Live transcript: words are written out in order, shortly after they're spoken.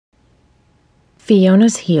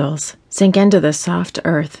Fiona's heels sank into the soft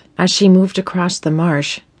earth as she moved across the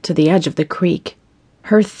marsh to the edge of the creek.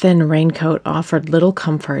 Her thin raincoat offered little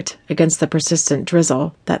comfort against the persistent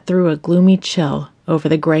drizzle that threw a gloomy chill over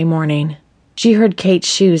the gray morning. She heard Kate's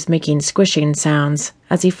shoes making squishing sounds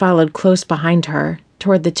as he followed close behind her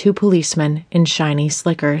toward the two policemen in shiny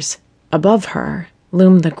slickers. Above her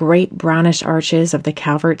loomed the great brownish arches of the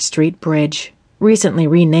Calvert Street Bridge, recently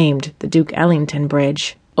renamed the Duke Ellington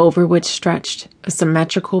Bridge, over which stretched a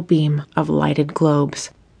symmetrical beam of lighted globes.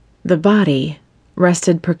 The body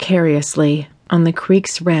rested precariously on the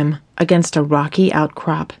creek's rim against a rocky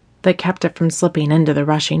outcrop that kept it from slipping into the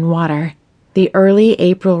rushing water. The early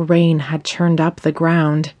April rain had churned up the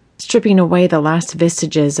ground, stripping away the last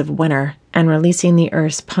vestiges of winter and releasing the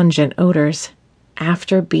earth's pungent odors.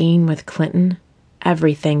 After being with Clinton,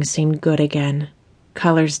 everything seemed good again.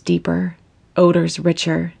 Colors deeper, odors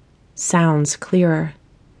richer, sounds clearer.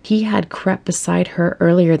 He had crept beside her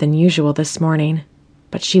earlier than usual this morning,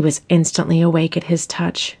 but she was instantly awake at his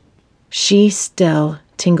touch. She still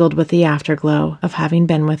tingled with the afterglow of having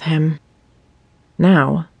been with him.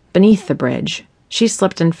 Now, beneath the bridge, she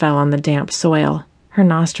slipped and fell on the damp soil, her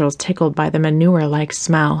nostrils tickled by the manure-like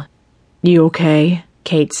smell. "You okay?"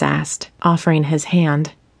 Kate asked, offering his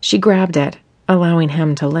hand. She grabbed it, allowing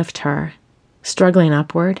him to lift her. Struggling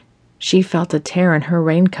upward, she felt a tear in her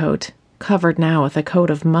raincoat, covered now with a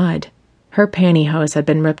coat of mud. Her pantyhose had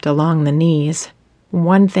been ripped along the knees.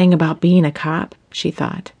 One thing about being a cop, she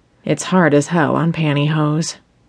thought. It's hard as hell on pantyhose.